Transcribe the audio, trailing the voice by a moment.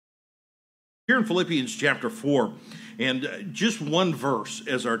Here in Philippians chapter 4, and just one verse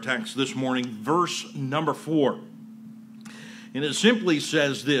as our text this morning, verse number 4. And it simply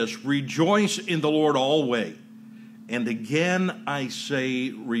says this: rejoice in the Lord always, and again I say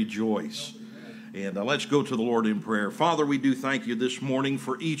rejoice. And let's go to the Lord in prayer. Father, we do thank you this morning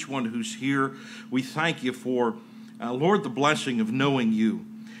for each one who's here. We thank you for, Lord, the blessing of knowing you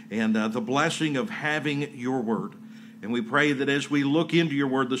and the blessing of having your word. And we pray that as we look into your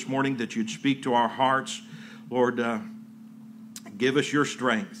word this morning, that you'd speak to our hearts. Lord, give us your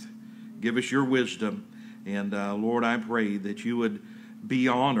strength. Give us your wisdom. And Lord, I pray that you would be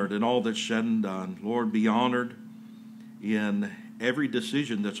honored in all that's said and done. Lord, be honored in every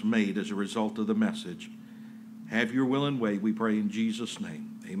decision that's made as a result of the message. Have your will and way, we pray in Jesus'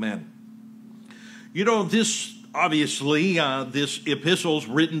 name. Amen. You know, this, obviously, this epistle's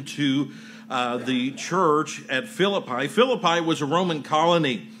written to the church at Philippi. Philippi was a Roman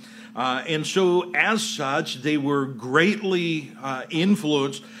colony. And so, as such, they were greatly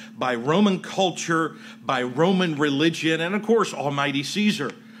influenced by Roman culture, by Roman religion, and of course, Almighty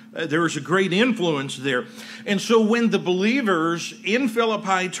Caesar. There was a great influence there. And so when the believers in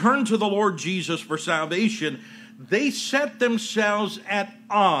Philippi turned to the Lord Jesus for salvation, they set themselves at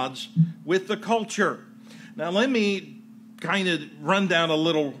odds with the culture. Now, let me kind of run down a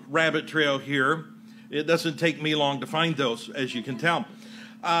little rabbit trail here. It doesn't take me long to find those, as you can tell.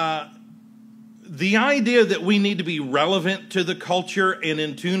 The idea that we need to be relevant to the culture and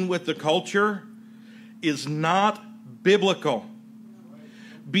in tune with the culture is not biblical.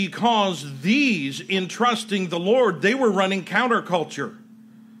 Because these, in trusting the Lord, they were running counterculture.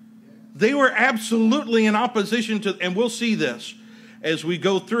 They were absolutely in opposition to, and we'll see this as we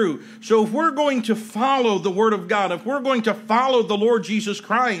go through. So if we're going to follow the Word of God, if we're going to follow the Lord Jesus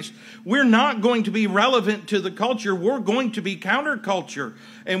Christ, we're not going to be relevant to the culture. We're going to be counterculture.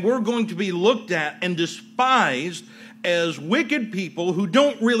 And we're going to be looked at and despised as wicked people who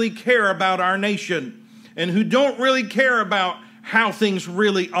don't really care about our nation and who don't really care about how things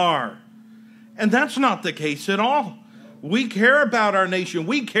really are. And that's not the case at all. We care about our nation.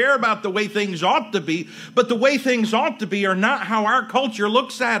 We care about the way things ought to be, but the way things ought to be are not how our culture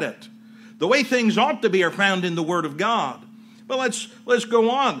looks at it. The way things ought to be are found in the Word of God. But let's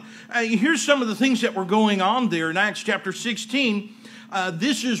go on. Here's some of the things that were going on there in Acts chapter 16.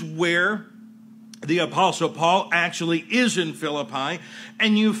 This is where the Apostle Paul actually is in Philippi,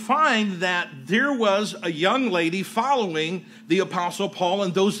 and you find that there was a young lady following the Apostle Paul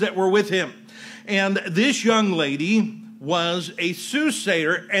and those that were with him. And this young lady was a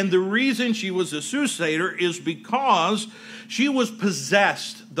soothsayer, and the reason she was a soothsayer is because she was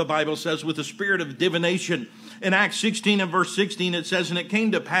possessed, the Bible says, with the spirit of divination. In Acts 16 and verse 16, it says, and it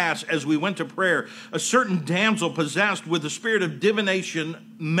came to pass, as we went to prayer, a certain damsel possessed with the spirit of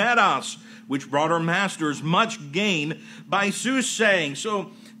divination met us, which brought our masters much gain by soothsaying.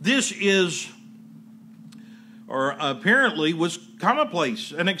 So this is, or apparently was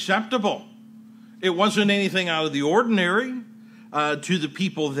commonplace and acceptable. It wasn't anything out of the ordinary to the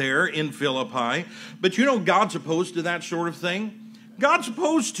people there in Philippi. But you know, God's opposed to that sort of thing. God's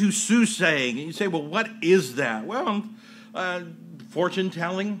opposed to soothsaying. And you say, well, what is that? Well, fortune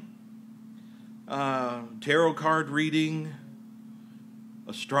telling, tarot card reading,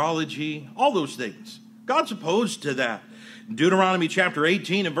 astrology, all those things. God's opposed to that. In Deuteronomy chapter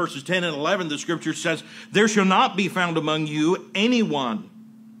 18 and verses 10 and 11, the scripture says, there shall not be found among you anyone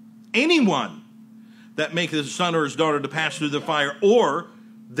that maketh his son or his daughter to pass through the fire, or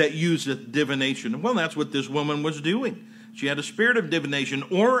that useth divination. Well, that's what this woman was doing. She had a spirit of divination,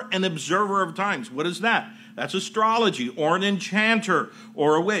 or an observer of times. What is that? That's astrology, or an enchanter,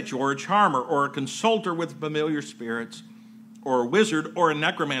 or a witch, or a charmer, or a consulter with familiar spirits, or a wizard, or a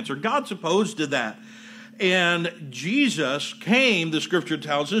necromancer. God's opposed to that. And Jesus came, the scripture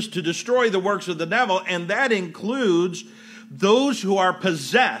tells us, to destroy the works of the devil, and that includes those who are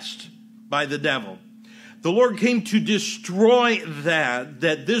possessed by the devil. The Lord came to destroy that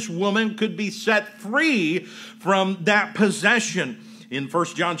this woman could be set free from that possession. In 1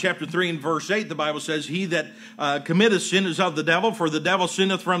 John chapter 3 and verse 8, the Bible says, he that committeth sin is of the devil, for the devil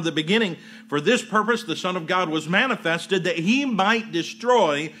sinneth from the beginning. For this purpose the Son of God was manifested, that he might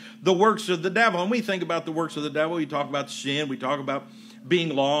destroy the works of the devil. And we think about the works of the devil. We talk about sin. We talk about being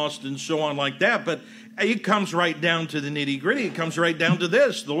lost and so on like that. But it comes right down to the nitty-gritty. It comes right down to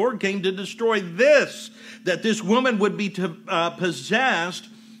this. The Lord came to destroy this, that this woman would be possessed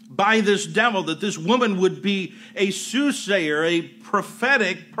by this devil, that this woman would be a soothsayer, a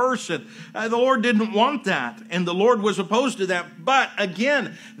prophetic person. The Lord didn't want that, and the Lord was opposed to that. But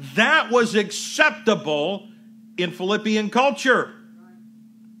again, that was acceptable in Philippian culture.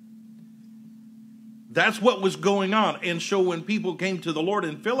 That's what was going on. And so when people came to the Lord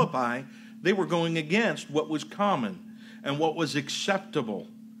in Philippi, they were going against what was common and what was acceptable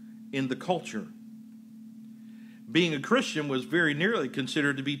in the culture. Being a Christian was very nearly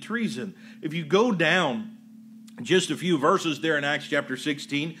considered to be treason. If you go down just a few verses there in Acts chapter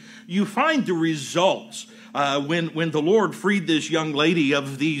 16, you find the results when the Lord freed this young lady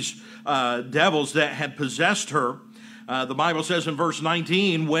of these devils that had possessed her. The Bible says in verse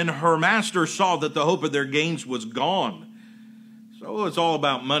 19, when her master saw that the hope of their gains was gone, so it's all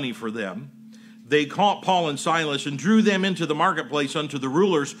about money for them, they caught Paul and Silas and drew them into the marketplace unto the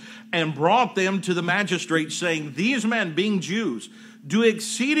rulers and brought them to the magistrates, saying, these men, being Jews, do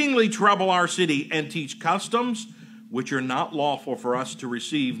exceedingly trouble our city and teach customs which are not lawful for us to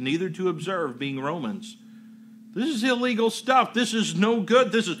receive, neither to observe, being Romans. This is illegal stuff. This is no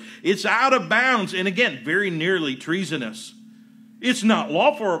good. It's out of bounds. And again, very nearly treasonous. It's not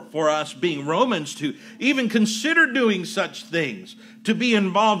lawful for us, being Romans, to even consider doing such things, to be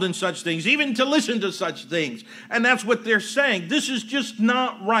involved in such things, even to listen to such things. And that's what they're saying. This is just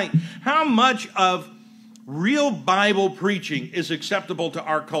not right. How much of real Bible preaching is acceptable to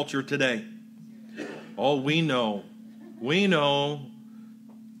our culture today? Oh, we know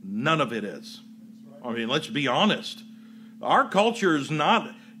none of it is. I mean, let's be honest. Our culture is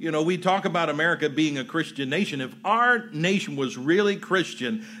not, we talk about America being a Christian nation. If our nation was really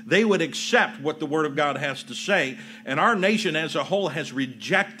Christian, they would accept what the Word of God has to say. And our nation as a whole has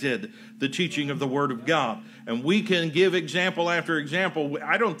rejected the teaching of the Word of God. And we can give example after example.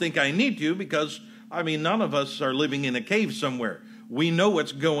 I don't think I need to, because, none of us are living in a cave somewhere. We know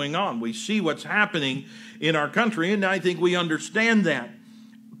what's going on. We see what's happening in our country, and I think we understand that.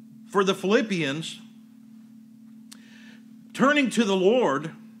 For the Philippians, turning to the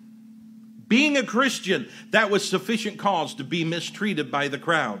Lord, being a Christian, that was sufficient cause to be mistreated by the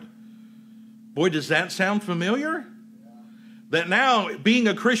crowd. Boy, does that sound familiar? That now, being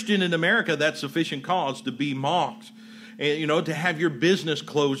a Christian in America, that's sufficient cause to be mocked. And, to have your business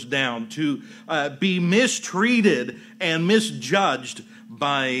closed down, to be mistreated and misjudged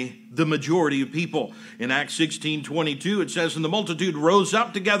by the majority of people. In Acts 16:22, it says, and the multitude rose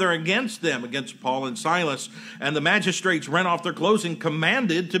up together against them, against Paul and Silas, and the magistrates rent off their clothes and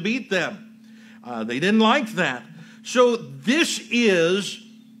commanded to beat them. They didn't like that. So this is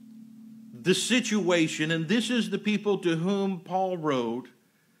the situation, and this is the people to whom Paul wrote,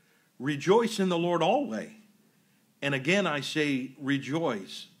 rejoice in the Lord always. And again, I say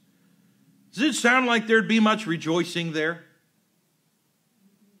rejoice. Does it sound like there'd be much rejoicing there?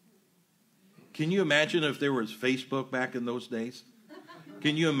 Can you imagine if there was Facebook back in those days?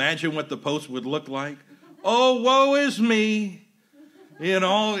 Can you imagine what the post would look like? Oh, woe is me.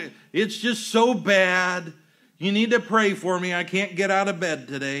 It's just so bad. You need to pray for me. I can't get out of bed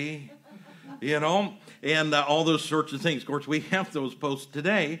today. And all those sorts of things. Of course, we have those posts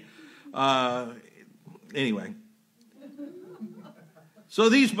today. Anyway. So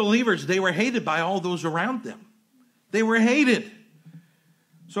these believers, they were hated by all those around them. They were hated.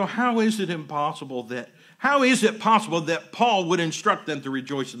 So how is it possible that Paul would instruct them to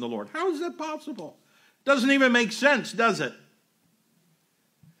rejoice in the Lord? How is that possible? Doesn't even make sense, does it?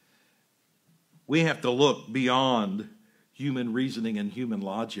 We have to look beyond human reasoning and human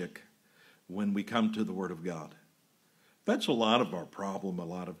logic when we come to the Word of God. That's a lot of our problem a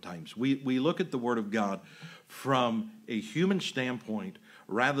lot of times. We look at the Word of God from a human standpoint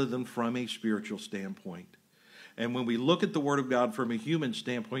rather than from a spiritual standpoint. And when we look at the Word of God from a human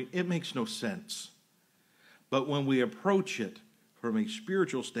standpoint, it makes no sense. But when we approach it from a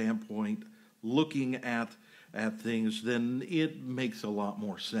spiritual standpoint, looking at things, then it makes a lot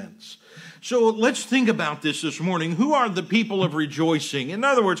more sense. So let's think about this morning. Who are the people of rejoicing? In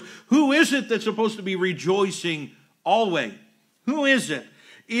other words, who is it that's supposed to be rejoicing always? Who is it?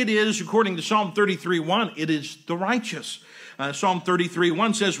 It is, according to Psalm 33:1, it is the righteous. Psalm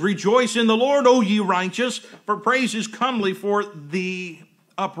 33:1 says, rejoice in the Lord, O ye righteous, for praise is comely for the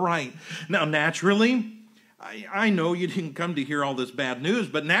upright. Now, naturally, I know you didn't come to hear all this bad news,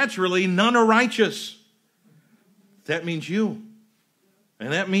 but naturally, none are righteous. That means you.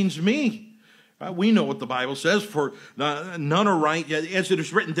 And that means me. We know what the Bible says, for none are right. As it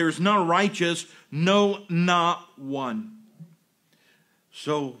is written, there is none righteous, no, not one.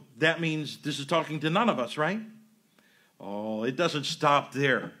 So that means this is talking to none of us, right? Oh, it doesn't stop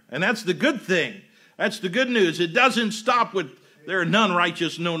there. And that's the good thing. That's the good news. It doesn't stop with there are none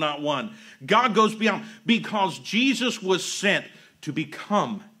righteous, no, not one. God goes beyond, because Jesus was sent to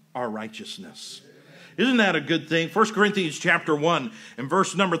become our righteousness. Isn't that a good thing? 1 Corinthians chapter 1 and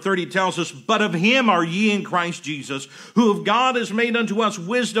verse number 30 tells us, but of him are ye in Christ Jesus, who of God has made unto us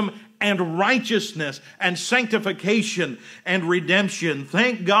wisdom and righteousness and sanctification and redemption.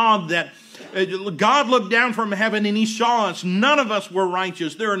 Thank God that God looked down from heaven and he saw us. None of us were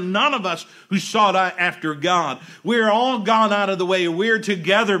righteous. There are none of us who sought after God. We're all gone out of the way. We're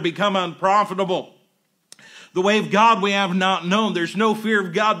together become unprofitable. The way of God we have not known. There's no fear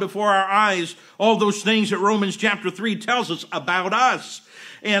of God before our eyes. All those things that Romans chapter 3 tells us about us.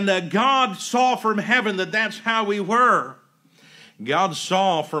 And God saw from heaven that that's how we were. God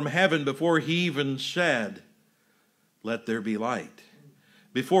saw from heaven before he even said, let there be light.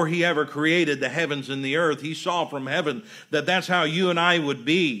 Before he ever created the heavens and the earth, he saw from heaven that that's how you and I would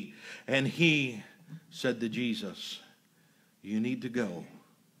be. And he said to Jesus, you need to go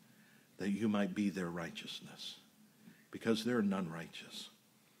that you might be their righteousness, because there are none righteous.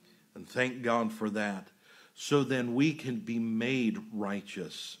 And thank God for that. So then we can be made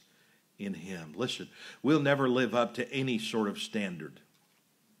righteous in him. Listen, we'll never live up to any sort of standard.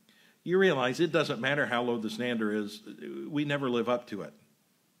 You realize it doesn't matter how low the standard is, we never live up to it.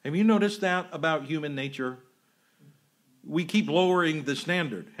 Have you noticed that about human nature? We keep lowering the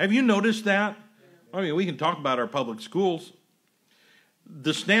standard. Have you noticed that? I mean, we can talk about our public schools.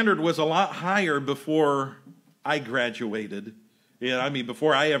 The standard was a lot higher before I graduated. Yeah, I mean,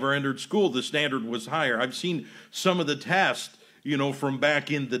 before I ever entered school, the standard was higher. I've seen some of the tests, from back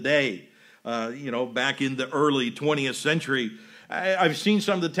in the day, back in the early 20th century. I've seen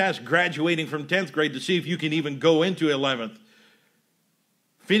some of the tests graduating from 10th grade to see if you can even go into 11th.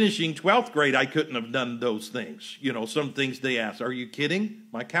 Finishing 12th grade, I couldn't have done those things. Some things they ask. Are you kidding?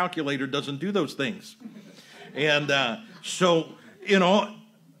 My calculator doesn't do those things. And so,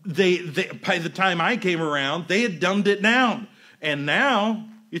 they by the time I came around, they had dumbed it down. And now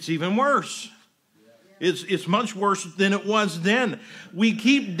it's even worse. It's much worse than it was then. We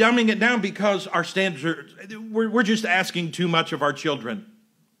keep dumbing it down because our standards we're just asking too much of our children.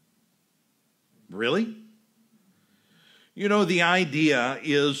 Really? The idea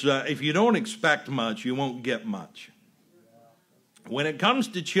is if you don't expect much, you won't get much. When it comes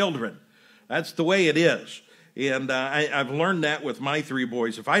to children, that's the way it is. And I've learned that with my 3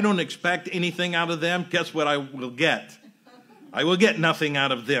 boys. If I don't expect anything out of them, guess what I will get? I will get nothing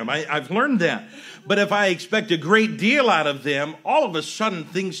out of them. I've learned that. But if I expect a great deal out of them, all of a sudden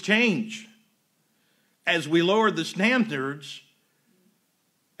things change. As we lower the standards,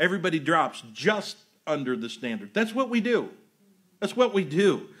 everybody drops just under the standard. That's what we do. That's what we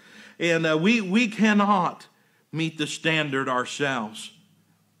do. And we cannot meet the standard ourselves.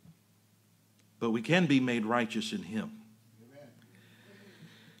 But we can be made righteous in him.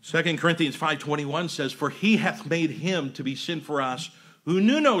 2 Corinthians 5:21 says, for he hath made him to be sin for us who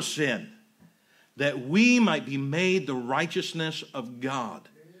knew no sin, that we might be made the righteousness of God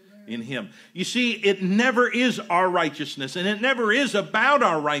in him. You see, it never is our righteousness, and it never is about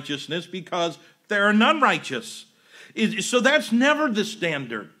our righteousness, because there are none righteous. So that's never the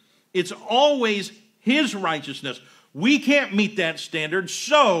standard. It's always his righteousness. We can't meet that standard,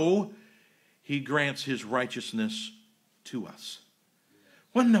 so he grants his righteousness to us.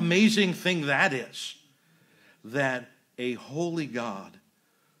 What an amazing thing that is, that a holy God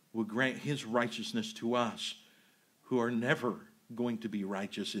will grant his righteousness to us who are never going to be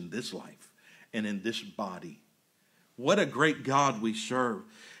righteous in this life and in this body. What a great God we serve.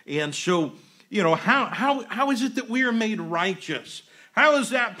 And so, how is it that we are made righteous? How is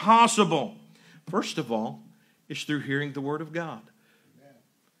that possible? First of all, it's through hearing the word of God.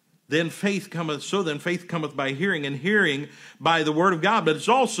 Then faith cometh by hearing, and hearing by the word of God. But it's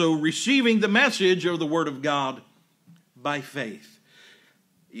also receiving the message of the word of God by faith.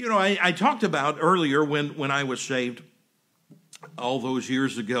 I talked about earlier when I was saved all those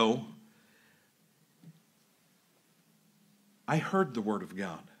years ago, I heard the word of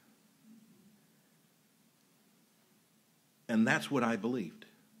God. And that's what I believed.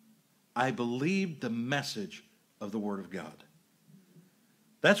 I believed the message of the word of God.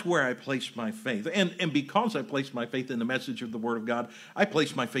 That's where I placed my faith. And because I placed my faith in the message of the word of God, I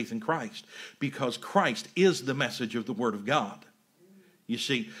placed my faith in Christ, because Christ is the message of the word of God. You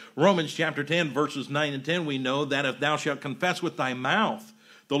see, Romans chapter 10, verses 9 and 10, we know that if thou shalt confess with thy mouth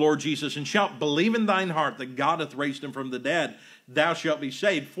the Lord Jesus, and shalt believe in thine heart that God hath raised him from the dead, thou shalt be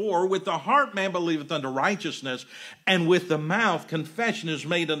saved. For with the heart man believeth unto righteousness, and with the mouth confession is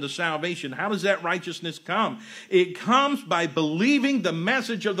made unto salvation. How does that righteousness come? It comes by believing the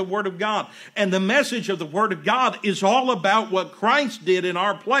message of the word of God. And the message of the word of God is all about what Christ did in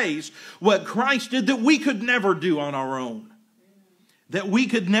our place, what Christ did that we could never do on our own, that we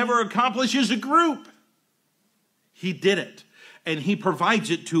could never accomplish as a group. He did it, and he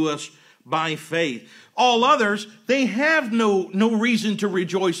provides it to us by faith. All others, they have no reason to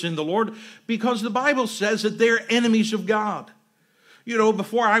rejoice in the Lord, because the Bible says that they're enemies of God. You know,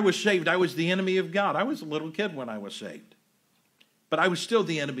 before I was saved, I was the enemy of God. I was a little kid when I was saved. But I was still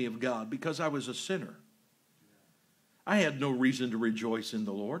the enemy of God because I was a sinner. I had no reason to rejoice in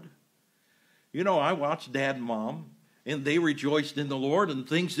the Lord. You know, I watched Dad and Mom, and they rejoiced in the Lord and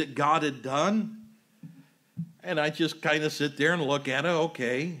things that God had done. And I just kind of sit there and look at it,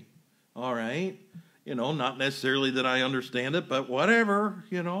 okay, all right. You know, not necessarily that I understand it, but whatever,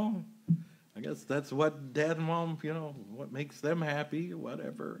 you know. I guess that's what Dad and Mom, you know, what makes them happy,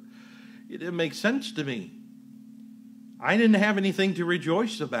 whatever. It didn't make sense to me. I didn't have anything to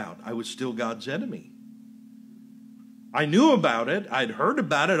rejoice about. I was still God's enemy. I knew about it. I'd heard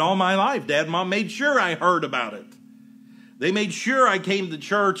about it all my life. Dad and Mom made sure I heard about it. They made sure I came to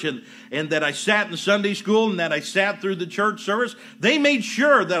church and that I sat in Sunday school and that I sat through the church service. They made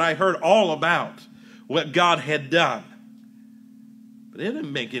sure that I heard all about what God had done. But it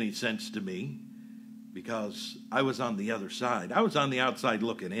didn't make any sense to me because I was on the other side. I was on the outside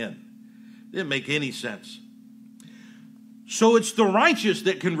looking in. It didn't make any sense. So it's the righteous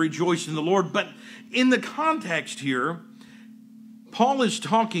that can rejoice in the Lord. But in the context here, Paul is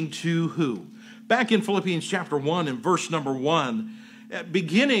talking to who? Back in Philippians chapter 1 and verse number 1,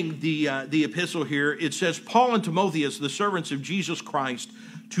 beginning the epistle here, it says, Paul and Timotheus, the servants of Jesus Christ,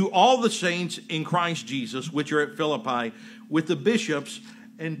 to all the saints in Christ Jesus, which are at Philippi, with the bishops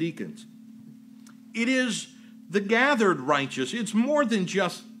and deacons. It is the gathered righteous. It's more than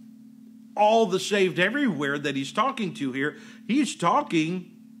just all the saved everywhere that he's talking to here. He's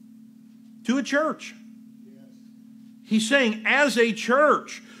talking to a church. He's saying, as a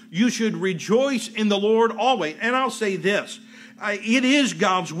church, you should rejoice in the Lord always. And I'll say this, it is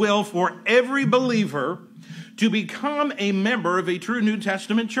God's will for every believer to become a member of a true New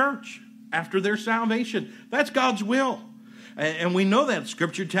Testament church after their salvation. That's God's will. And we know that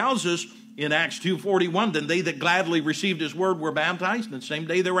Scripture tells us in Acts 2:41, then they that gladly received his word were baptized, and the same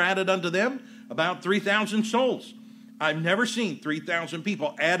day there were added unto them about 3,000 souls. I've never seen 3,000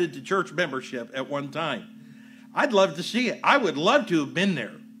 people added to church membership at one time. I'd love to see it. I would love to have been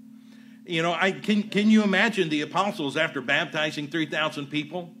there. You know, can you imagine the apostles after baptizing 3,000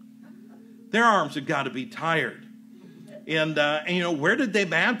 people? Their arms have got to be tired. And you know, where did they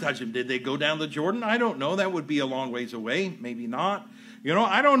baptize them? Did they go down the Jordan? I don't know. That would be a long ways away. Maybe not. You know,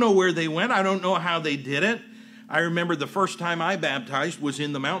 I don't know where they went. I don't know how they did it. I remember the first time I baptized was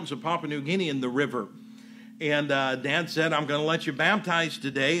in the mountains of Papua New Guinea in the river. And Dad said, I'm going to let you baptize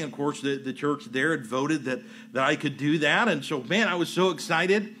today. And of course, the church there had voted that I could do that. And so, man, I was so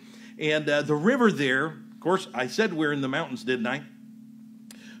excited. And the river there, of course, I said we're in the mountains, didn't I?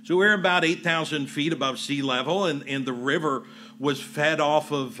 So we're about 8,000 feet above sea level, and the river was fed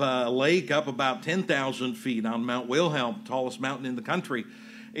off of a lake up about 10,000 feet on Mount Wilhelm, tallest mountain in the country.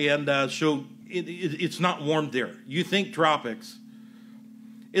 And so it's not warm there. You think tropics.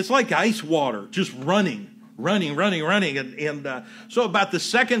 It's like ice water, just running. And so about the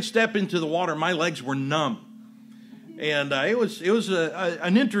second step into the water, my legs were numb. And it was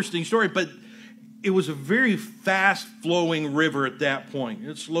an interesting story, but it was a very fast-flowing river at that point.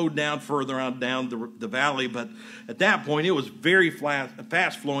 It slowed down further on down the valley, but at that point, it was very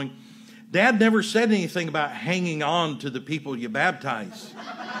fast-flowing. Dad never said anything about hanging on to the people you baptize.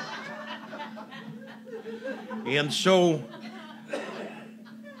 And so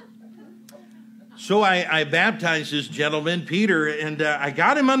I baptized this gentleman, Peter, and I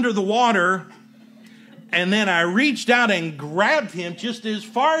got him under the water. And then I reached out and grabbed him just as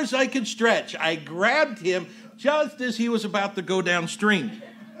far as I could stretch. I grabbed him just as he was about to go downstream.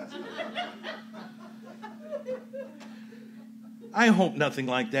 I hope nothing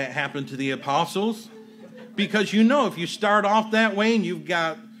like that happened to the apostles. Because you know, if you start off that way and you've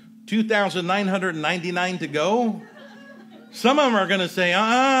got 2,999 to go, some of them are going to say,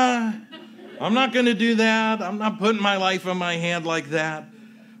 I'm not going to do that. I'm not putting my life in my hand like that.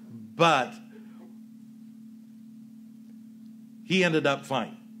 But he ended up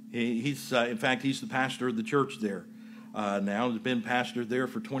fine. In fact, he's the pastor of the church there now. He's been pastor there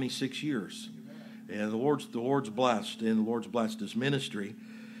for 26 years. And the Lord's blessed, and the Lord's blessed his ministry.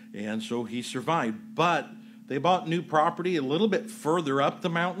 And so he survived. But they bought new property a little bit further up the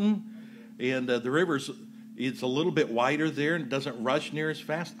mountain. And the river's, it's a little bit wider there and doesn't rush near as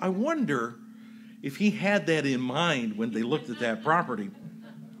fast. I wonder if he had that in mind when they looked at that property.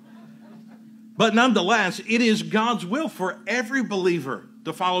 But nonetheless, it is God's will for every believer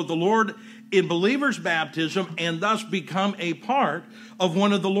to follow the Lord in believers' baptism and thus become a part of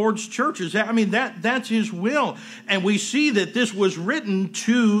one of the Lord's churches. I mean, that's his will. And we see that this was written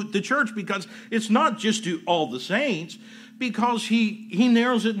to the church because it's not just to all the saints, because he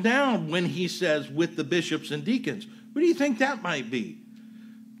narrows it down when he says with the bishops and deacons. What do you think that might be?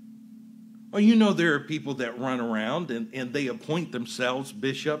 Well, you know, there are people that run around and they appoint themselves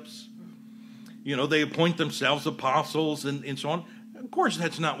bishops. You know, they appoint themselves apostles and so on. Of course,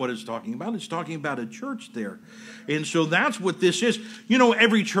 that's not what it's talking about. It's talking about a church there. And so that's what this is. You know,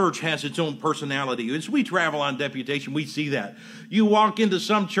 every church has its own personality. As we travel on deputation, we see that. You walk into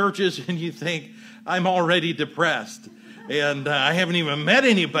some churches and you think, I'm already depressed. And I haven't even met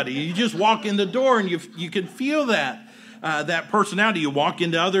anybody. You just walk in the door and you can feel that personality. You walk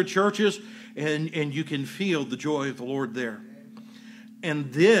into other churches and you can feel the joy of the Lord there.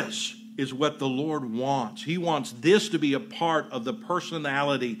 And this is what the Lord wants. He wants this to be a part of the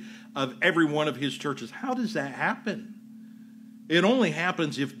personality of every one of his churches. How does that happen? It only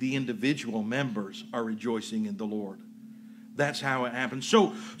happens if the individual members are rejoicing in the Lord. That's how it happens.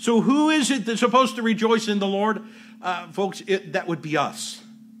 So who is it that's supposed to rejoice in the Lord? Folks, that would be us.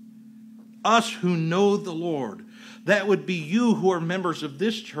 Us who know the Lord. That would be you who are members of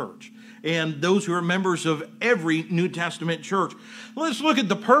this church and those who are members of every New Testament church. Let's look at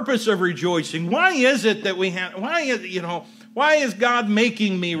the purpose of rejoicing. Why is it that why is God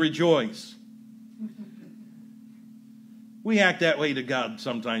making me rejoice? We act that way to God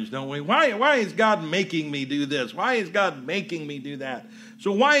sometimes, don't we? Why is God making me do this? Why is God making me do that?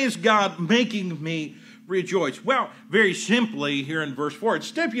 So why is God making me rejoice? Well, very simply here in verse 4, it's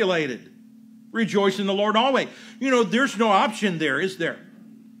stipulated. Rejoice in the Lord always. You know, there's no option there, is there?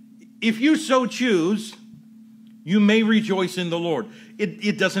 If you so choose, you may rejoice in the Lord.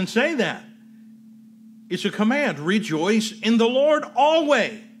 It doesn't say that. It's a command. Rejoice in the Lord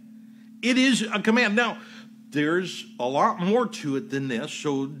always. It is a command. Now, there's a lot more to it than this,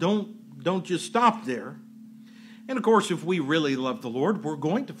 so don't just stop there. And of course, if we really love the Lord, we're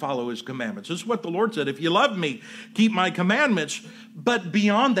going to follow his commandments. This is what the Lord said. If you love me, keep my commandments. But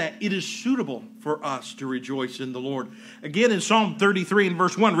beyond that, it is suitable for us to rejoice in the Lord. Again, in Psalm 33 and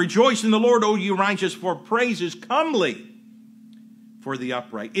verse 1, rejoice in the Lord, O you righteous, for praise is comely for the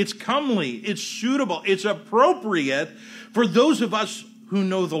upright. It's comely, it's suitable, it's appropriate for those of us who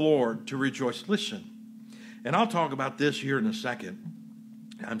know the Lord to rejoice. Listen, and I'll talk about this here in a second.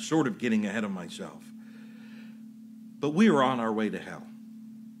 I'm sort of getting ahead of myself. But we are on our way to hell.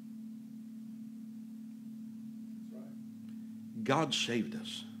 God saved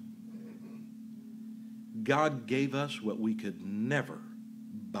us. God gave us what we could never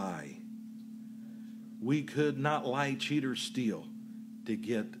buy. We could not lie, cheat, or steal to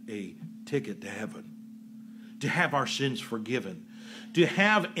get a ticket to heaven, to have our sins forgiven, to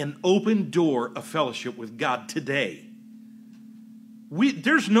have an open door of fellowship with God today.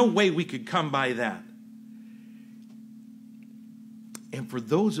 There's no way we could come by that. And for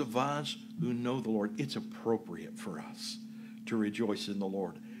those of us who know the Lord, it's appropriate for us to rejoice in the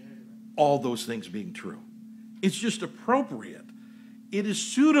Lord. All those things being true. It's just appropriate. It is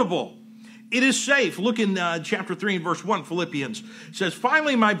suitable. It is safe. Look in chapter 3 and verse 1, Philippians. It says,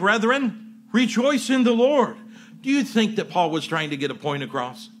 finally, my brethren, rejoice in the Lord. Do you think that Paul was trying to get a point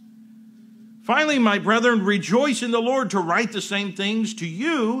across? Finally, my brethren, rejoice in the Lord. To write the same things to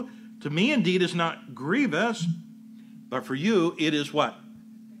you, to me indeed is not grievous, but for you, it is what?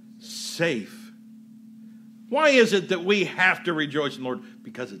 Safe. Why is it that we have to rejoice in the Lord?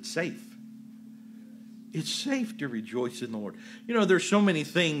 Because it's safe. It's safe to rejoice in the Lord. You know, there's so many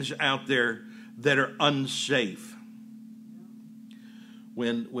things out there that are unsafe.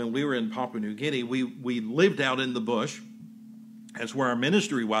 When we were in Papua New Guinea, we lived out in the bush. That's where our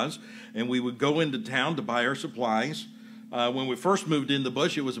ministry was. And we would go into town to buy our supplies. When we first moved in the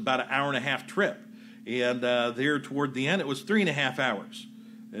bush, it was about an hour-and-a-half trip. And there toward the end, it was 3.5 hours.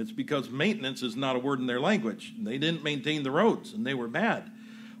 It's because maintenance is not a word in their language. They didn't maintain the roads, and they were bad.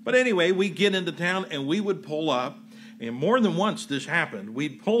 But anyway, we'd get into town, and we would pull up. And more than once this happened.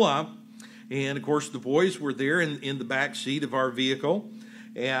 We'd pull up, and of course the boys were there in the back seat of our vehicle.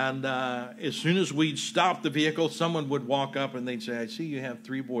 And as soon as we'd stop the vehicle, someone would walk up, and they'd say, I see you have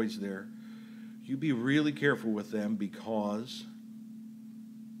 3 boys there. You be really careful with them because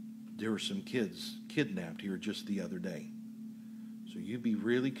there were some kids kidnapped here just the other day. So you be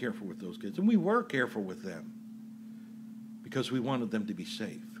really careful with those kids. And we were careful with them because we wanted them to be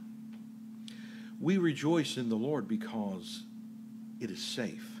safe. We rejoice in the Lord because it is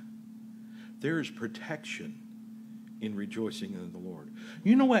safe. There is protection in rejoicing in the Lord.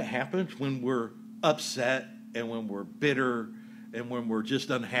 You know what happens when we're upset and when we're bitter and when we're just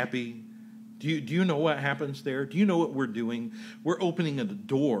unhappy, do you know what happens there? Do you know what we're doing? We're opening a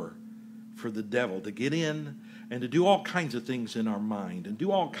door for the devil to get in and to do all kinds of things in our mind and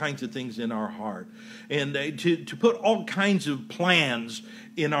do all kinds of things in our heart and to put all kinds of plans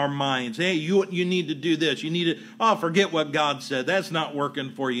in our minds. Hey, you need to do this. You need to, forget what God said. That's not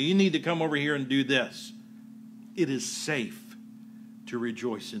working for you. You need to come over here and do this. It is safe to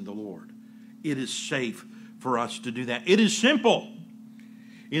rejoice in the Lord. It is safe for us to do that. It is simple.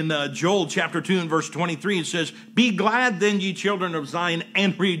 In Joel chapter 2 and verse 23, it says, "Be glad then, ye children of Zion,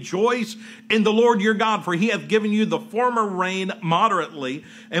 and rejoice in the Lord your God, for he hath given you the former rain moderately,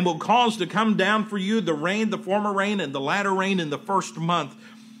 and will cause to come down for you the former rain, and the latter rain in the first month."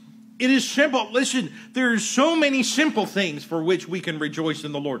 It is simple. Listen, there are so many simple things for which we can rejoice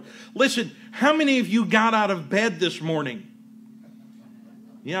in the Lord. Listen, how many of you got out of bed this morning?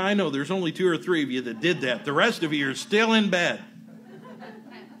 Yeah, I know there's only 2 or 3 of you that did that. The rest of you are still in bed.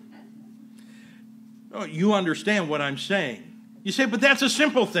 Oh, you understand what I'm saying. You say, but that's a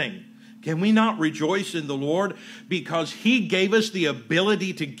simple thing. Can we not rejoice in the Lord because he gave us the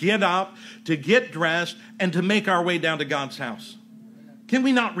ability to get up, to get dressed, and to make our way down to God's house? Can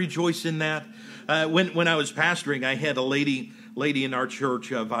we not rejoice in that? When I was pastoring, I had a lady in our church,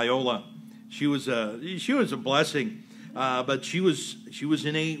 Viola. She was a blessing, but she was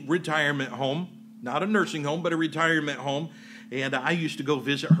in a retirement home, not a nursing home, but a retirement home, and I used to go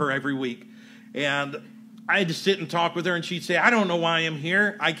visit her every week. And I had to sit and talk with her, and she'd say, "I don't know why I'm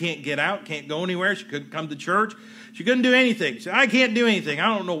here. I can't get out, can't go anywhere." She couldn't come to church. She couldn't do anything. She said, "I can't do anything.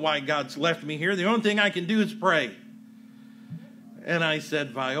 I don't know why God's left me here. The only thing I can do is pray." And I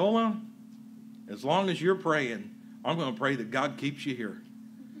said, "Viola, as long as you're praying, I'm going to pray that God keeps you here,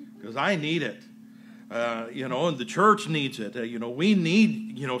 because I need it. And the church needs it. We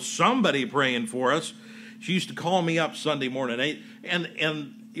need, somebody praying for us." She used to call me up Sunday morning, and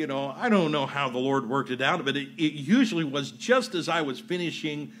I don't know how the Lord worked it out, but it usually was just as I was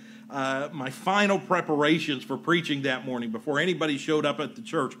finishing my final preparations for preaching that morning, before anybody showed up at the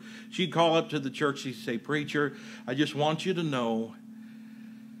church. She'd call up to the church. She'd say, "Preacher, I just want you to know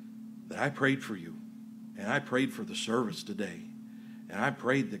that I prayed for you, and I prayed for the service today, and I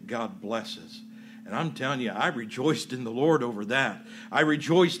prayed that God blesses. And I'm telling you, I rejoiced in the Lord over that. I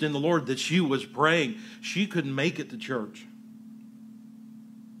rejoiced in the Lord that she was praying. She couldn't make it to church.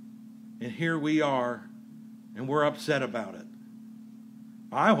 And here we are, and we're upset about it.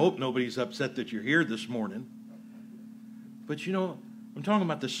 I hope nobody's upset that you're here this morning. But I'm talking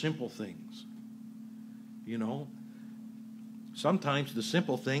about the simple things. Sometimes the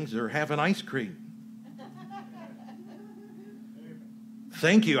simple things are having ice cream.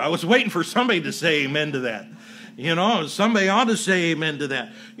 Thank you. I was waiting for somebody to say amen to that. Somebody ought to say amen to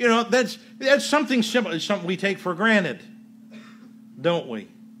that. That's something simple. It's something we take for granted, don't we?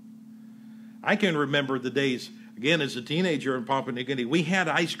 I can remember the days, again, as a teenager in Papua New Guinea. We had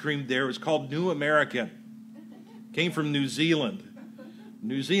ice cream there. It was called New American. Came from New Zealand.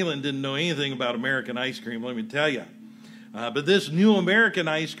 New Zealand didn't know anything about American ice cream, let me tell you. But this New American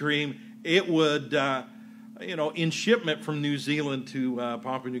ice cream, it would, in shipment from New Zealand to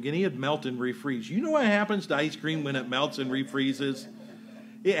Papua New Guinea, it'd melt and refreeze. You know what happens to ice cream when it melts and refreezes?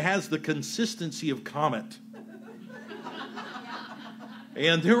 It has the consistency of Comet.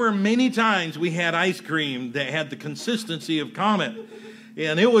 And there were many times we had ice cream that had the consistency of Comet.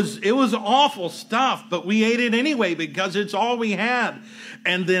 And it was awful stuff, but we ate it anyway because it's all we had.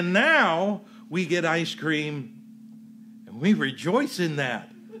 And then now we get ice cream and we rejoice in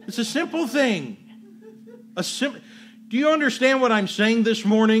that. It's a simple thing. Do you understand what I'm saying this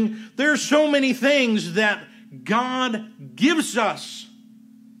morning? There's so many things that God gives us.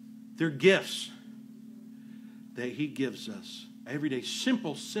 They're gifts that he gives us. Every day,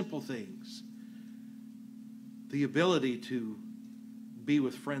 simple things. The ability to be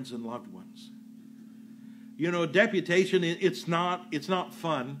with friends and loved ones. Deputation, it's not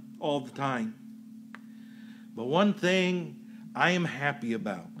fun all the time. But one thing I am happy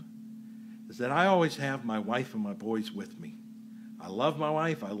about is that I always have my wife and my boys with me. I love my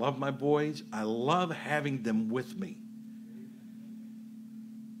wife. I love my boys. I love having them with me.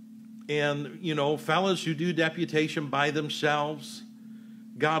 And, fellas who do deputation by themselves,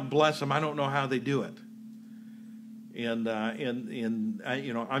 God bless them. I don't know how they do it. And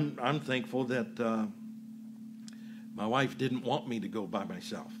I'm thankful that my wife didn't want me to go by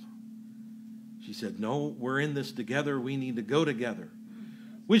myself. She said, "No, we're in this together. We need to go together."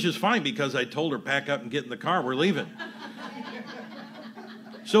 Which is fine because I told her, "Pack up and get in the car. We're leaving."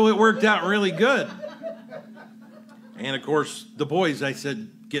 So it worked out really good. And, of course, the boys, I said,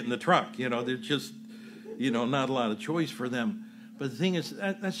 "Get in the truck." There's just, not a lot of choice for them. But the thing is,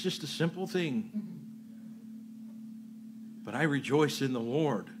 that's just a simple thing. But I rejoice in the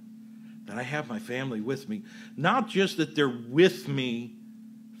Lord that I have my family with me. Not just that they're with me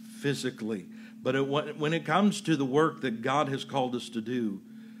physically, but when it comes to the work that God has called us to do,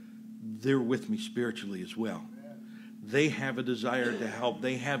 they're with me spiritually as well. They have a desire to help.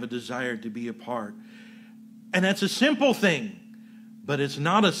 They have a desire to be a part. And that's a simple thing, but it's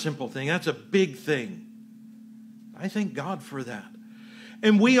not a simple thing. That's a big thing. I thank God for that.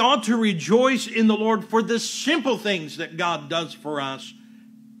 And we ought to rejoice in the Lord for the simple things that God does for us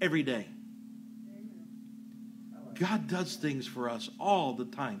every day. God does things for us all the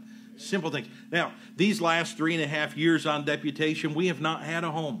time. Simple things. Now, these last 3.5 years on deputation, we have not had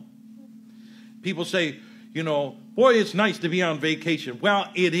a home. People say, you know, boy, it's nice to be on vacation. Well,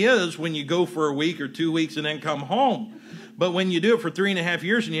 it is when you go for a week or 2 weeks and then come home. But when you do it for 3.5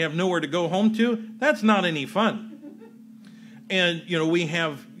 years and you have nowhere to go home to, that's not any fun. And, you know,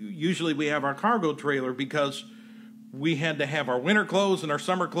 usually we have our cargo trailer because we had to have our winter clothes and our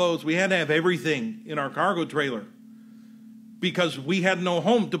summer clothes. We had to have everything in our cargo trailer because we had no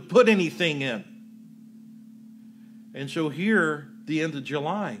home to put anything in. And so here, the end of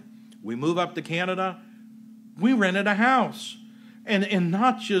July, we move up to Canada. We rented a house. And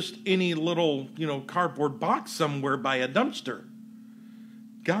not just any little, you know, cardboard box somewhere by a dumpster.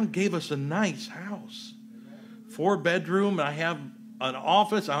 God gave us a nice house. 4-bedroom. I have an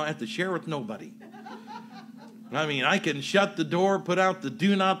office. I don't have to share with nobody. I mean, I can shut the door, put out the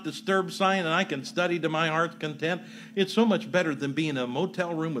do not disturb sign, and I can study to my heart's content. It's so much better than being in a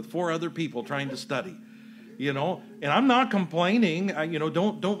motel room with 4 other people trying to study. You know, and I'm not complaining. You know,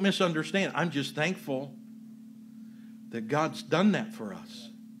 don't misunderstand. I'm just thankful that God's done that for us.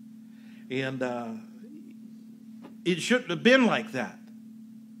 And it shouldn't have been like that.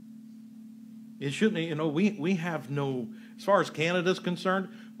 It shouldn't, you know, we have no, as far as Canada's concerned,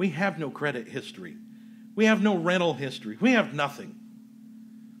 we have no credit history. We have no rental history. We have nothing.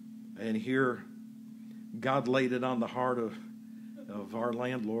 And here, God laid it on the heart of our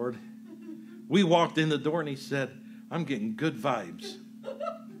landlord. We walked in the door and he said, I'm getting good vibes.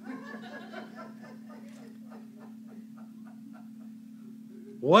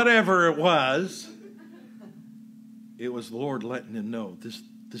 Whatever it was the Lord letting him know this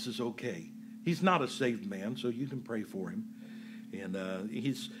is okay. He's not a saved man, so you can pray for him. And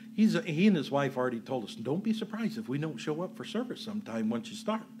he and his wife already told us, don't be surprised if we don't show up for service sometime once you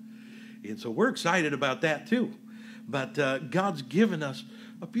start. And so we're excited about that too. But God's given us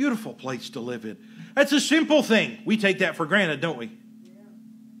a beautiful place to live in. That's a simple thing. We take that for granted, don't we? Yeah.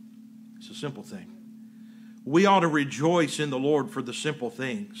 It's a simple thing. We ought to rejoice in the Lord for the simple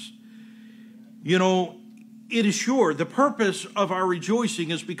things. You know, it is sure. The purpose of our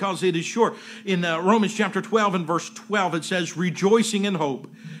rejoicing is because it is sure. In Romans chapter 12 and verse 12, it says, rejoicing in hope,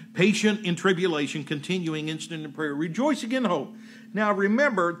 patient in tribulation, continuing instant in prayer. Rejoicing in hope. Now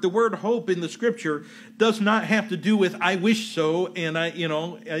remember, the word hope in the scripture does not have to do with I wish so, and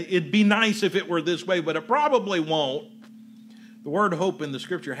it'd be nice if it were this way, but it probably won't. The word hope in the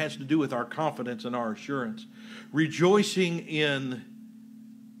scripture has to do with our confidence and our assurance. Rejoicing in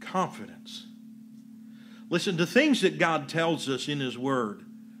confidence. Listen, the things that God tells us in his word,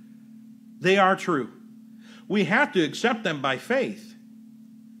 they are true. We have to accept them by faith,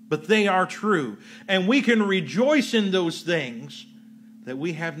 but they are true. And we can rejoice in those things that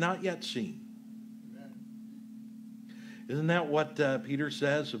we have not yet seen. Amen. Isn't that what Peter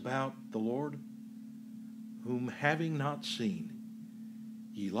says about the Lord? Whom having not seen,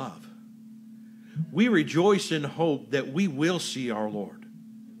 ye love. We rejoice in hope that we will see our Lord.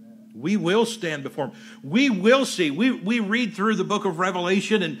 We will stand before him. We will see. We read through the book of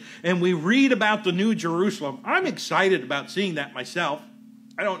Revelation and we read about the New Jerusalem. I'm excited about seeing that myself.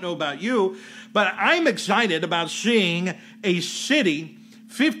 I don't know about you, but I'm excited about seeing a city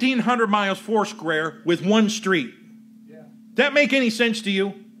 1,500 miles foursquare with one street. Yeah. Does that make any sense to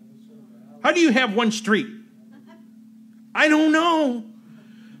you? How do you have one street? I don't know,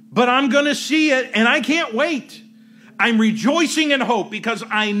 but I'm going to see it and I can't wait. I'm rejoicing in hope because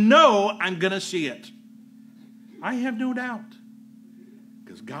I know I'm going to see it. I have no doubt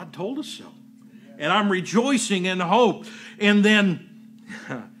because God told us so. And I'm rejoicing in hope. And then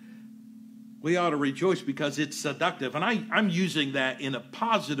we ought to rejoice because it's seductive. And I'm using that in a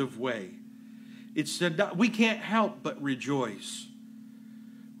positive way. We can't help but rejoice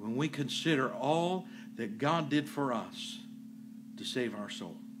when we consider all that God did for us to save our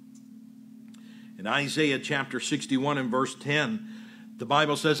soul. In Isaiah chapter 61 and verse 10, The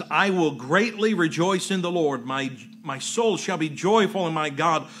Bible says, I will greatly rejoice in the Lord. My soul shall be joyful in my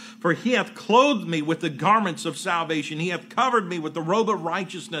God, for he hath clothed me with the garments of salvation. He hath covered me with the robe of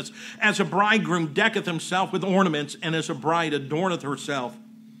righteousness, as a bridegroom decketh himself with ornaments, and as a bride adorneth herself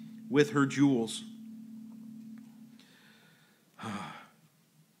with her jewels.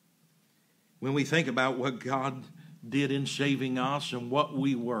 When we think about what God did in saving us and what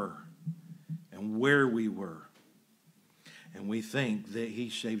we were and where we were, and we think that he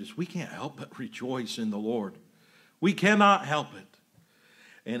saved us, we can't help but rejoice in the Lord. We cannot help it.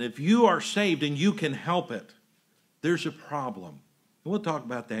 And if you are saved and you can help it, there's a problem. And we'll talk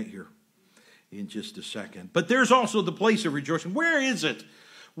about that here in just a second. But there's also the place of rejoicing. Where is it?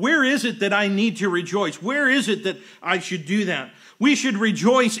 Where is it that I need to rejoice? Where is it that I should do that? We should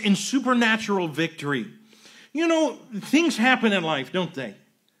rejoice in supernatural victory. You know, things happen in life, don't they?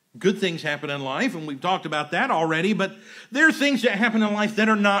 Good things happen in life, and we've talked about that already, but there are things that happen in life that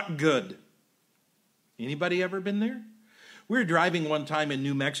are not good. Anybody ever been there? We were driving one time in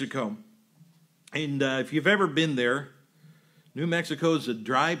New Mexico, and if you've ever been there, New Mexico is a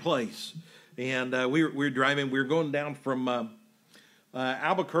dry place. And we were driving, we were going down from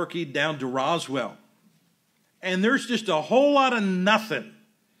Albuquerque down to Roswell. And there's just a whole lot of nothing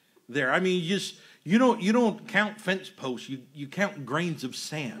there. I mean, you don't count fence posts. You count grains of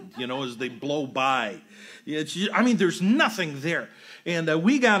sand, as they blow by. There's nothing there. And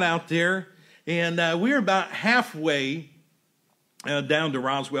we got out there, and we were about halfway down to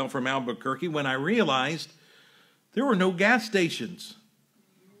Roswell from Albuquerque when I realized there were no gas stations.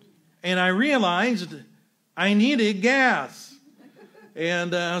 And I realized I needed gas.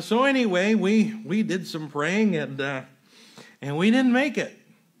 And so anyway, we did some praying, and we didn't make it.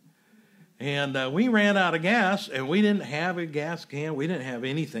 And we ran out of gas, and we didn't have a gas can. We didn't have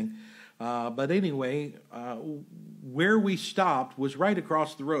anything. But anyway, where we stopped was right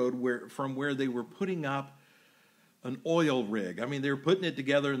across the road from where they were putting up an oil rig. I mean, they were putting it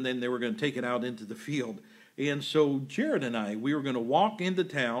together, and then they were going to take it out into the field. And so Jared and I, we were going to walk into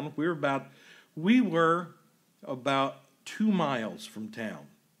town. We were about 2 miles from town.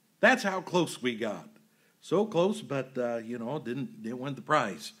 That's how close we got. So close, but didn't win the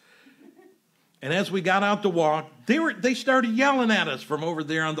prize. And as we got out to walk, they started yelling at us from over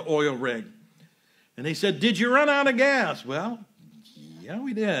there on the oil rig. And they said, "Did you run out of gas?" Well, yeah,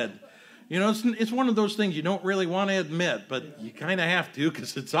 we did. It's one of those things you don't really want to admit, but you kind of have to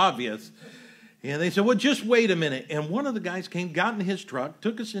because it's obvious. And they said, "Well, just wait a minute." And one of the guys came, got in his truck,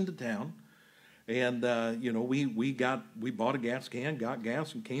 took us into town. And, we bought a gas can, got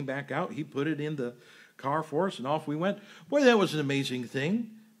gas, and came back out. He put it in the car for us, and off we went. Boy, that was an amazing thing.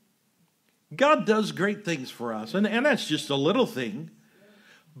 God does great things for us, and that's just a little thing.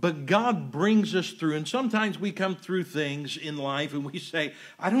 But God brings us through, and sometimes we come through things in life, and we say,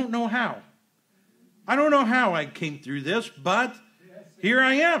 I don't know how. I don't know how I came through this, but here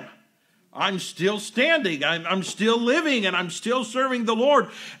I am. I'm still standing. I'm still living, and I'm still serving the Lord.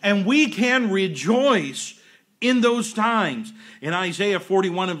 And we can rejoice in those times. In Isaiah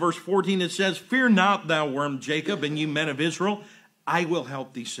 41 and verse 14, it says, "Fear not, thou worm Jacob, and ye men of Israel. I will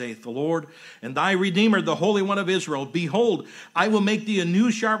help thee, saith the Lord, and thy Redeemer, the Holy One of Israel. Behold, I will make thee a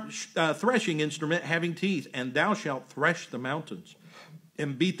new sharp threshing instrument having teeth, and thou shalt thresh the mountains,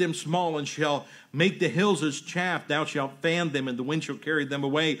 and beat them small, and shall make the hills as chaff. Thou shalt fan them, and the wind shall carry them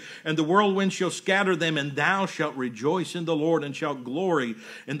away, and the whirlwind shall scatter them, and thou shalt rejoice in the Lord, and shalt glory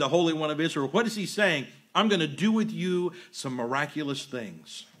in the Holy One of Israel." What is he saying? I'm going to do with you some miraculous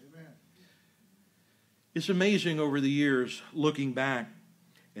things. Amen. It's amazing over the years, looking back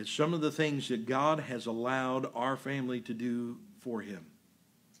at some of the things that God has allowed our family to do for him.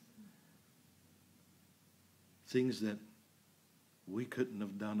 Things that we couldn't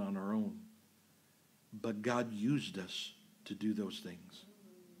have done on our own. But God used us to do those things.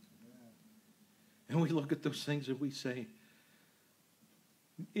 And we look at those things and we say,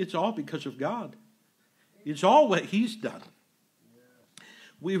 it's all because of God. It's all what he's done.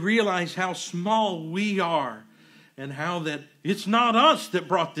 We realize how small we are and how that it's not us that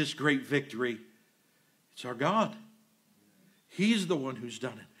brought this great victory. It's our God. He's the one who's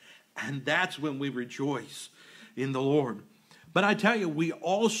done it. And that's when we rejoice in the Lord. But I tell you, we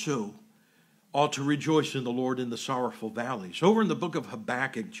also ought to rejoice in the Lord in the sorrowful valleys. Over in the book of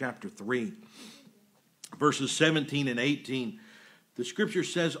Habakkuk, chapter 3, verses 17 and 18, the scripture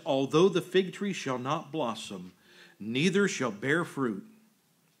says, "Although the fig tree shall not blossom, neither shall bear fruit.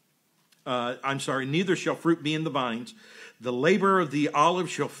 Neither shall fruit be in the vines. The labor of the olive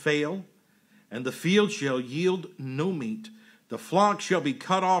shall fail, and the field shall yield no meat. The flock shall be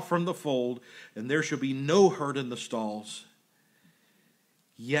cut off from the fold, and there shall be no herd in the stalls.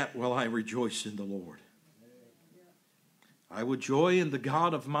 yet will I rejoice in the Lord. I will joy in the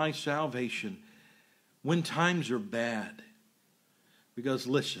God of my salvation when times are bad. Because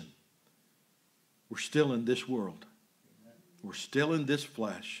listen, we're still in this world. We're still in this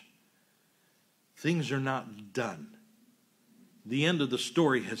flesh. Things are not done. The end of the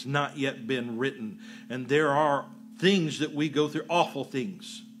story has not yet been written. And there are things that we go through, awful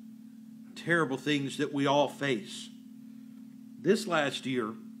things, terrible things that we all face. This last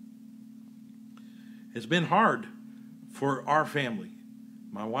year has been hard for our family.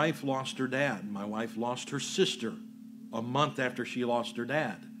 My wife lost her dad. My wife lost her sister a month after she lost her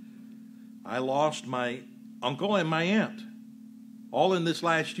dad. I lost my uncle and my aunt, all in this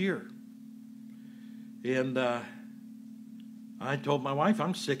last year. And I told my wife,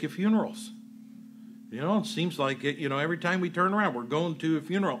 I'm sick of funerals. You know, it seems like, every time we turn around, we're going to a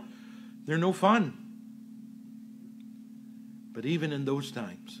funeral. They're no fun. But even in those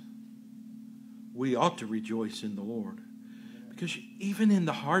times, we ought to rejoice in the Lord. Because even in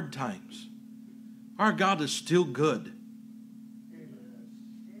the hard times, our God is still good.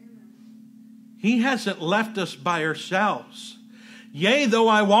 He hasn't left us by ourselves. Yea, though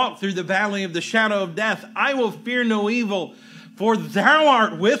I walk through the valley of the shadow of death, I will fear no evil, for thou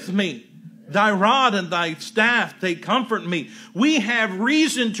art with me. Thy rod and thy staff, they comfort me. We have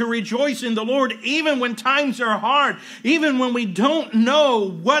reason to rejoice in the Lord even when times are hard, even when we don't know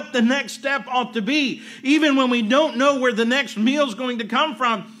what the next step ought to be, even when we don't know where the next meal is going to come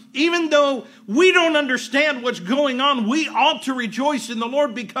from. Even though we don't understand what's going on, we ought to rejoice in the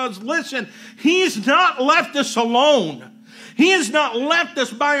Lord because, listen, He's not left us alone. He has not left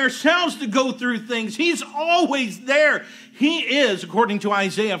us by ourselves to go through things. He's always there. He is, according to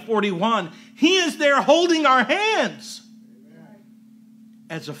Isaiah 41, He is there holding our hands.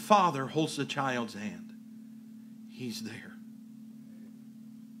 As a father holds a child's hand. He's there.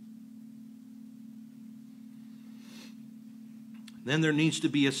 Then there needs to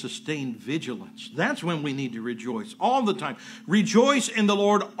be a sustained vigilance. That's when we need to rejoice all the time. Rejoice in the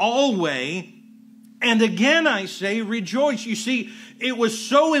Lord always. And again I say rejoice. You see, it was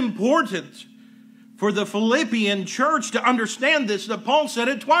so important for the Philippian church to understand this that Paul said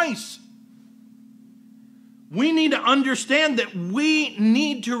it twice. We need to understand that we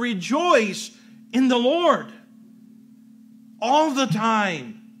need to rejoice in the Lord all the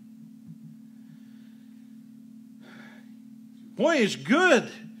time. Boy, it's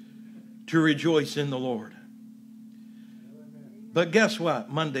good to rejoice in the Lord. But guess what?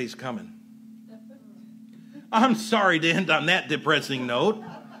 Monday's coming. I'm sorry to end on that depressing note.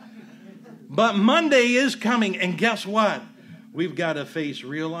 But Monday is coming. And guess what? We've got to face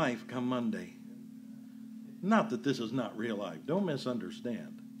real life come Monday. Not that this is not real life. Don't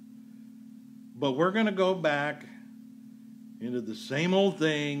misunderstand. But we're going to go back into the same old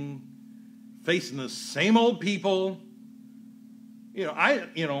thing, facing the same old people. I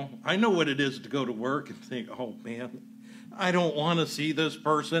know what it is to go to work and think, oh man, I don't want to see this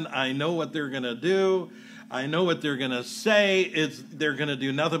person. I know what they're going to do. I know what they're going to say. They're going to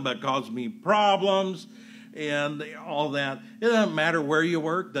do nothing but cause me problems and all that. It doesn't matter where you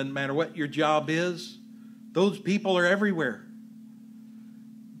work. Doesn't matter what your job is. Those people are everywhere.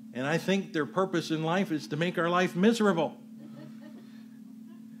 And I think their purpose in life is to make our life miserable.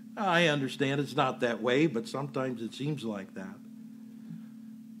 I understand it's not that way, but sometimes it seems like that.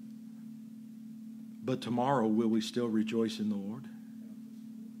 But tomorrow, will we still rejoice in the Lord?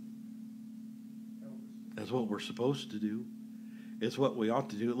 That's what we're supposed to do. It's what we ought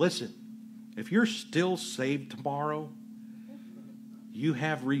to do. Listen, if you're still saved tomorrow, you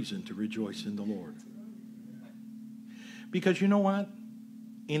have reason to rejoice in the Lord. Because you know what?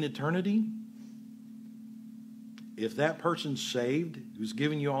 In eternity, if that person's saved, who's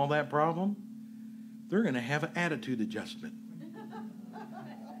giving you all that problem, they're going to have an attitude adjustment.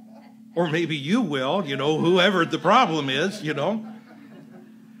 Or maybe you will, whoever the problem is,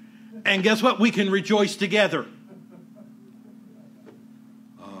 And guess what? We can rejoice together.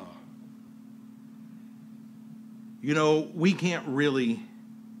 We can't really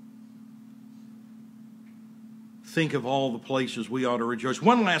think of all the places we ought to rejoice.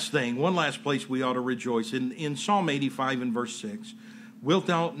 One last place we ought to rejoice. In Psalm 85 and verse 6, wilt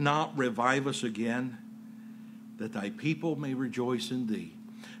thou not revive us again, that thy people may rejoice in thee?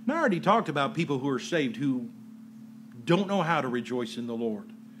 Now, I already talked about people who are saved who don't know how to rejoice in the Lord.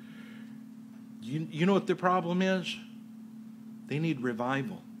 You know what the problem is? They need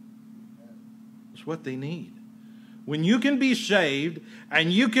revival. That's what they need. When you can be saved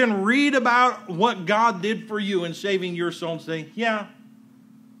and you can read about what God did for you in saving your soul and say,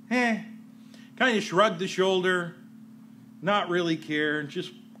 kind of shrug the shoulder, not really care, and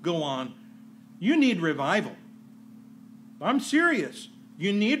just go on. You need revival. I'm serious.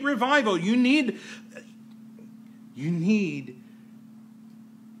 You need revival. You need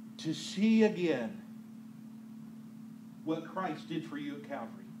to see again what Christ did for you at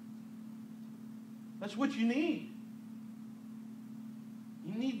Calvary. That's what you need.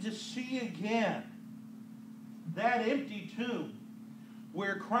 You need to see again that empty tomb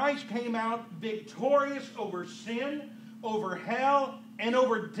where Christ came out victorious over sin, over hell, and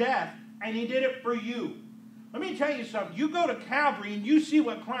over death, and He did it for you. Let me tell you something. You go to Calvary and you see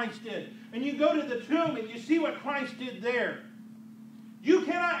what Christ did, and you go to the tomb and you see what Christ did there. You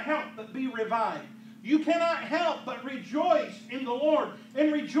cannot help but be revived. You cannot help but rejoice in the Lord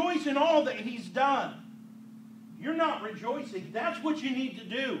and rejoice in all that He's done. You're not rejoicing. That's what you need to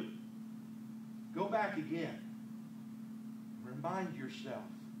do. Go back again. Remind yourself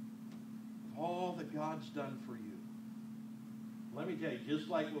of all that God's done for you. Let me tell you, just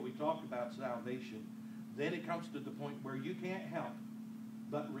like what we talked about salvation, then it comes to the point where you can't help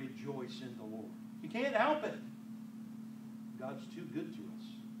but rejoice in the Lord. You can't help it. God's too good to us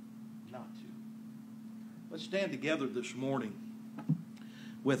not to. Let's stand together this morning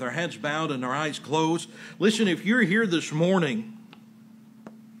with our heads bowed and our eyes closed. Listen, if you're here this morning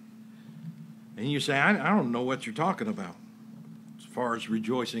and you say, I don't know what you're talking about as far as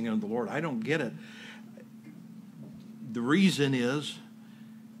rejoicing in the Lord. I don't get it. The reason is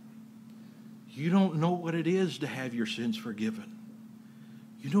you don't know what it is to have your sins forgiven.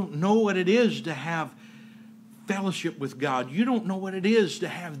 You don't know what it is to have fellowship with God. You don't know what it is to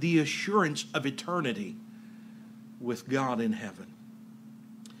have the assurance of eternity with God in heaven.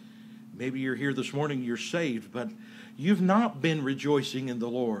 Maybe you're here this morning, you're saved, but you've not been rejoicing in the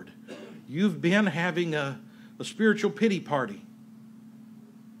Lord. You've been having a spiritual pity party.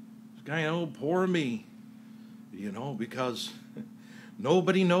 It's kind of, oh, poor me, because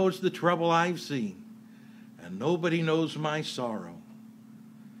nobody knows the trouble I've seen, and nobody knows my sorrow.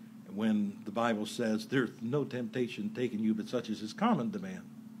 When the Bible says there's no temptation taken you but such as is common to man.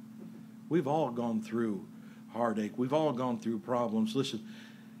 We've all gone through heartache. We've all gone through problems. Listen,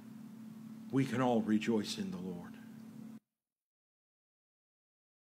 we can all rejoice in the Lord.